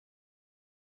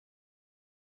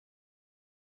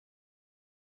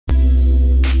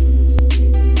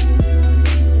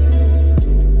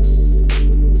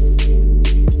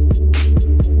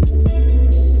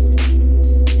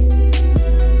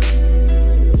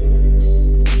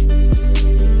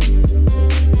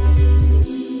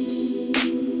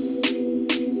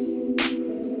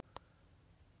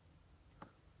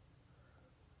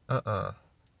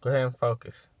ahead and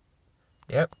focus.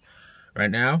 Yep. Right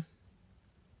now,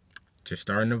 just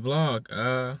starting the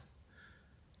vlog.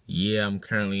 Yeah, I'm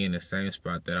currently in the same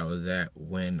spot that I was at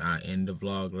when I ended the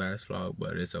last vlog,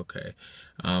 but it's okay.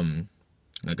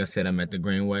 Like I said, I'm at the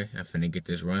Greenway. I'm finna get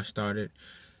this run started.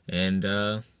 And,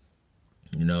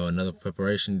 you know, another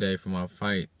preparation day for my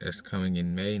fight that's coming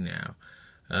in May now.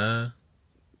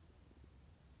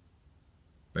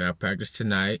 But I practice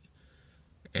tonight,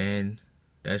 and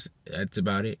that's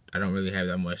about it. I don't really have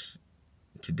that much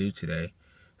to do today.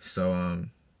 So,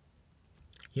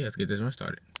 yeah, let's get this run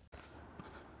started.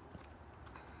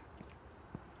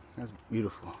 That's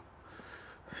beautiful.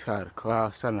 Side of the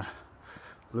clouds starting to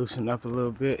loosen up a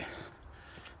little bit,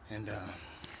 and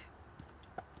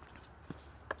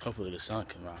hopefully the sun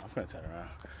come out. I'm finna turn around.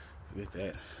 Forget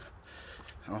that.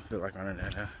 I don't feel like running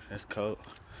that now. It's cold.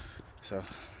 So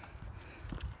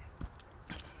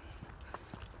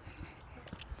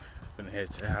I'm finna head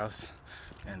to the house,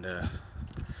 and I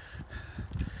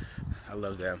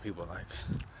love that when people like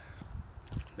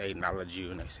they acknowledge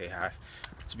you and they say hi.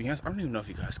 To be honest, I don't even know if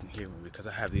you guys can hear me because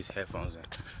I have these headphones in.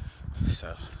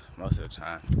 So most of the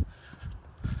time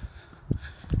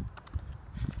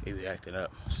it be acting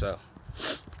up. So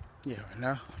yeah, right now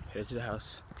I'm headed to the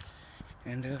house,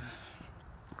 and that's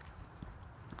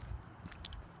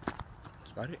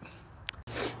about it.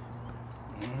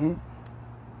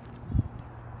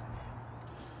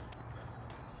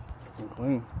 Looking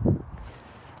clean.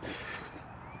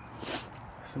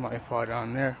 Somebody fall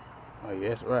down there. Oh yeah,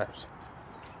 it's wraps.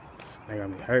 They got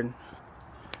me hurting.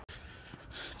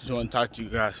 Just want to talk to you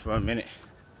guys for a minute.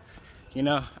 You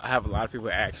know, I have a lot of people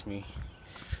ask me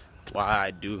why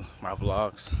I do my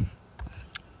vlogs.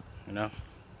 You know,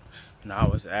 and I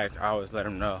always let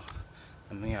them know.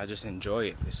 I mean, I just enjoy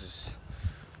it. It's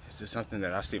just something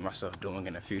that I see myself doing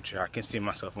in the future. I can see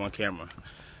myself on camera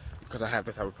because I have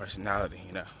that type of personality,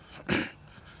 you know. And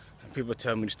people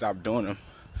tell me to stop doing them.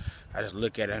 I just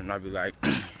look at it and I'll be like,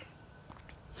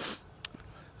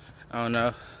 I don't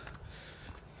know.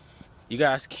 You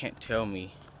guys can't tell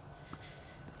me,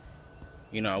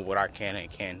 you know, what I can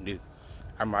and can't do.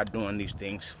 I'm not doing these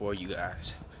things for you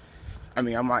guys. I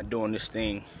mean, I'm not doing this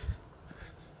thing.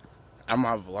 I'm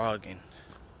not vlogging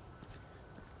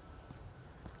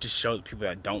to show the people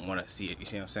that don't want to see it. You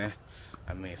see what I'm saying?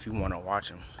 I mean, if you want to watch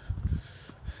them,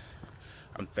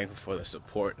 I'm thankful for the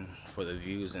support and for the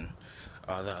views and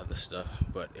all the other stuff.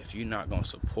 But if you're not going to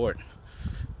support,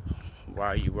 why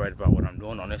are you worried about what I'm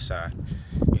doing on this side?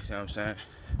 You see what I'm saying?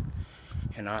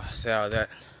 And I say all that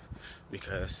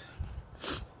because,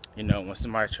 you know, when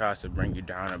somebody tries to bring you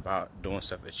down about doing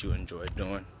stuff that you enjoy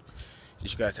doing, you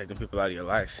just gotta take them people out of your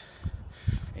life,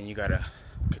 and you gotta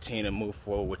continue to move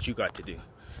forward what you got to do.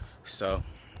 So,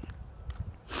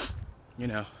 you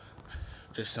know,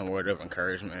 just some word of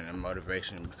encouragement and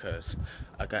motivation, because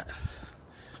I got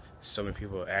so many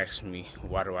people ask me,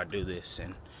 why do I do this,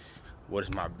 and what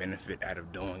is my benefit out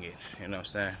of doing it? You know what I'm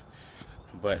saying?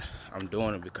 But I'm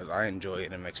doing it because I enjoy it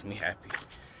and it makes me happy.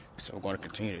 So I'm going to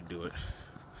continue to do it.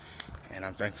 And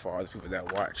I'm thankful for all the people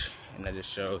that watch. And that just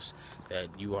shows that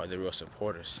you are the real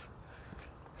supporters.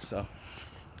 So,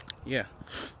 yeah.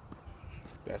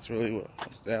 That's really what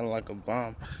sounded like a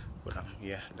bomb. But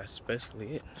yeah, that's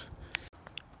basically it.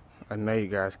 I know you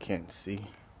guys can't see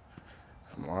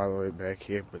from all the way back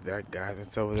here, but that guy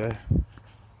that's over there,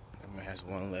 that man has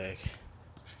one leg.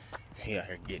 He out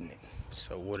here getting it.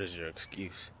 So what is your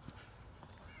excuse?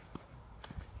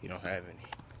 You don't have any.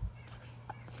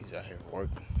 He's out here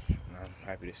working, and I'm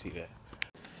happy to see that.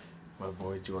 My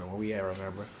boy Jordan, where we at,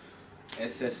 remember?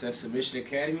 SSF Submission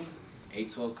Academy,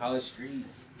 812 College Street,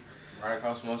 right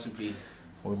across from Wilson P.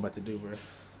 What we about to do, bro?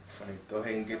 Go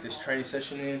ahead and get this training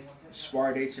session in.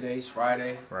 Spar day today, it's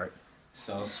Friday. Right.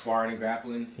 So sparring and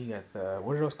grappling. He got the,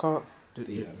 what are those called?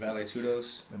 The Valet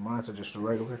Tudos. The mines are just the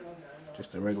regular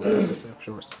SSF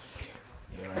shorts.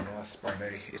 Yeah, right now it's spar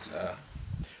day. It's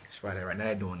Friday right now.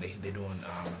 They're doing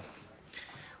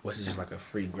what's it, just like a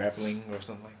free grappling or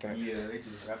something like that? Yeah, they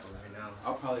just grappling right now.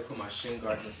 I'll probably put my shin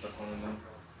guards and stuff on them.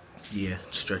 Yeah,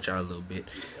 stretch out a little bit.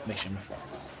 Make sure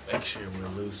we're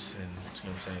loose and, you know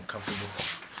what I'm saying, comfortable.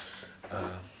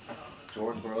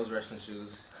 Jordan Bros wrestling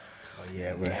shoes. Oh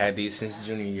yeah, we had these since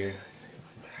junior year,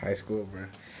 high school, bro.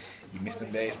 You missed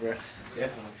them days, bro?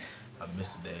 Definitely. I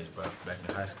missed the days, bro, back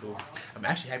in high school. I'm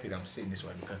actually happy that I'm sitting this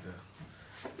way because of,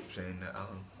 you know,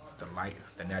 the light,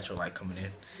 the natural light coming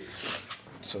in.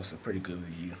 So it's a pretty good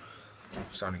view. I'm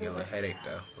starting to get a little headache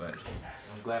though, but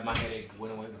I'm glad my headache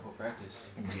went away before practice.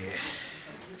 yeah.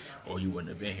 Or you wouldn't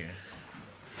have been here.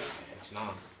 It's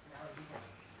not.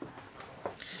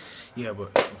 Yeah,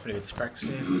 but I'm finna get this practice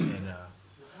in, and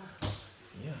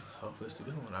Yeah, hopefully it's a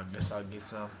good one. I guess I'll get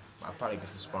some. I'll probably get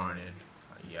some sparring in.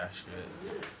 Yeah, I should.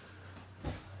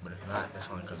 But if not, that's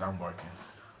only because I'm working.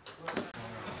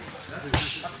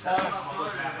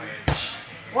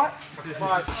 What?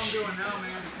 What I'm doing now,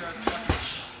 man, because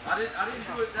I didn't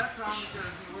do it that time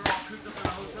because we were all cooped up in a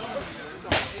hotel room together. It was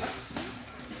all 8.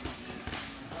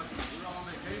 We were all on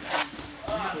vacation.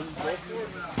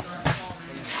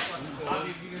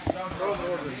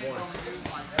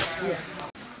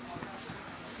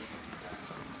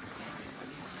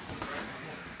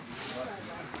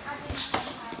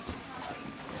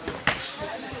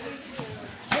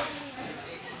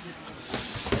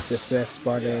 The sex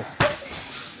spot is.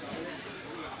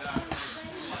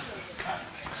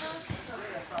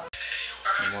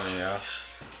 Good morning, y'all.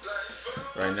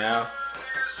 Right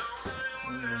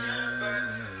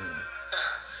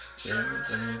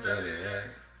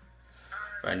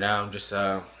now, I'm just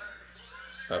up,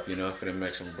 finna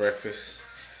make some breakfast.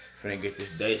 Finna get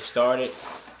this day started.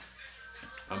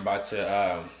 I'm about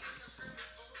to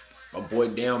my boy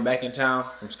Dale back in town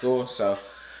from school, so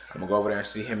I'm gonna go over there and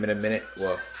see him in a minute.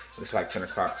 Well, it's like 10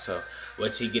 o'clock, so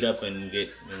wait till he get up and get,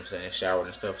 showered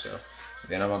and stuff. So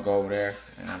then I'm gonna go over there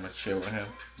and I'm gonna chill with him.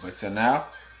 But till now,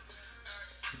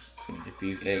 I'm gonna get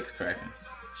these eggs cracking.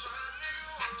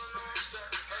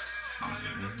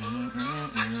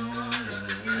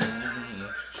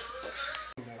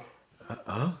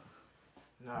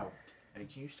 No. Hey,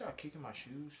 can you stop kicking my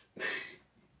shoes?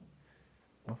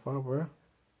 My fault, bro.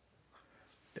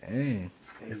 Dang.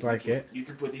 Hey, It's like it. You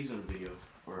can put these on the video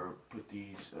or put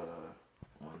these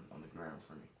on the ground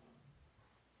for me.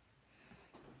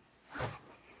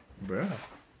 Bruh.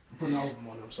 Put an album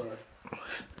on, I'm sorry.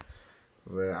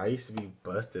 Well, I used to be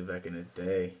busted back in the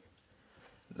day.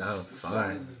 Now I'm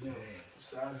fine. Size is them.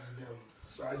 Size is them.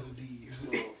 Size of these.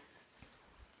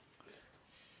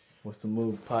 What's the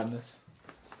move, partners?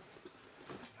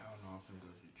 I don't know. I'm gonna go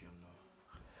to the gym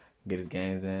though. Get his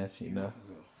games in, You go.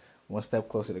 One step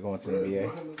closer to going to the Bro, you NBA.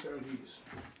 don't have military IDs.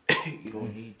 You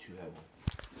don't need to have one.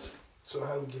 So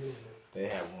how do we get in there? They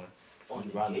have one. On You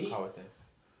the ride the gate? car with them.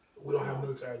 We don't have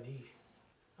military ID.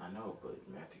 I know, but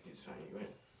you have to get sign you in.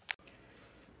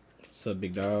 What's up,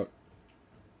 big dog?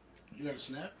 You got a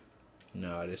snap?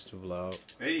 No, this the vlog.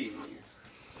 Hey.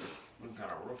 Looking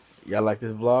kind of rough. Y'all like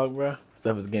this vlog, bro?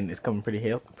 Stuff is coming pretty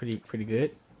good.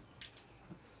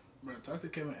 Bro, talk to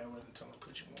Kevin Edwards and tell him to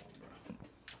put you on, bro.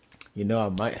 You know I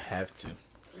might have to.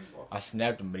 I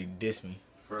snapped him, but he dissed me.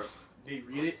 Bro. Did he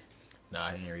read it? Nah,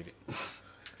 I didn't read it.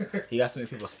 He got so many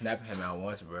people snapping him at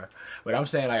once, bro. But I'm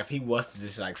saying, like, if he was to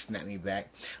just, like, snap me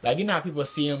back. Like, you know how people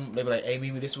see him, they be like, hey,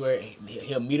 meet me this way.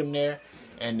 He'll meet him there,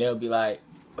 and they'll be like,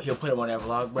 he'll put him on that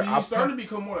vlog. But He's starting to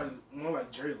become more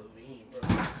like Jerry Levine,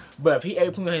 bro. But if he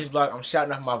ever put me on his vlog, I'm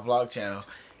shouting out my vlog channel,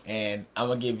 and I'm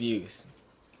going to get views.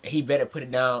 And he better put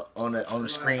it down on the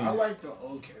screen. I like the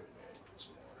old Kevin Edwards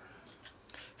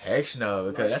more. Heck no,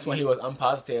 because that's when he was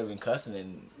unpositive and cussing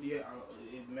and... Yeah,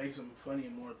 it makes him funny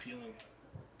and more appealing.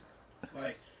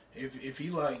 Like, if he,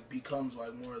 like, becomes,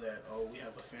 like, more of that, oh, we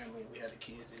have a family, we have the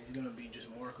kids, and he's going to be just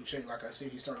more cliche. Like I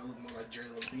said, he's starting to look more like Jerry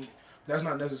Levine. That's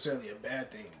not necessarily a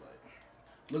bad thing, but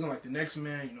looking like the next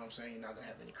man, you know what I'm saying, you're not going to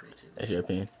have any creativity. That's your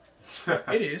opinion.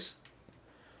 It is.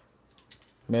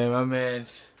 Man, my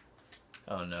man's...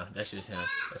 I don't know. That's just him.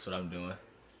 That's what I'm doing.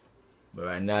 But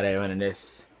right now they're running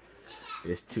this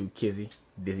too kizzy,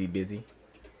 dizzy busy.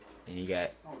 And you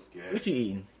got... What you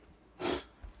eating?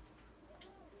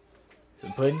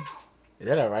 Some pudding? Is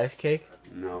that a rice cake?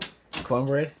 No.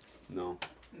 Cornbread? No.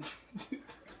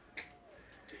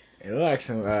 It looks like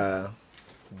some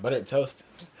buttered toast.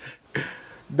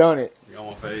 Don't it? You got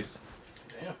my face.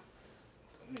 Damn.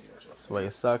 That's why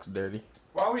your socks dirty.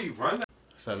 Why would you run that?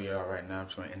 What's up, y'all? Right now I'm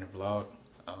trying to end the vlog.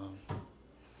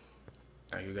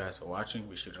 Thank you guys for watching.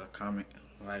 Be sure to comment,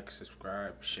 like,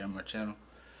 subscribe, share my channel.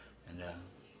 And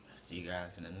see you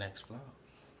guys in the next vlog.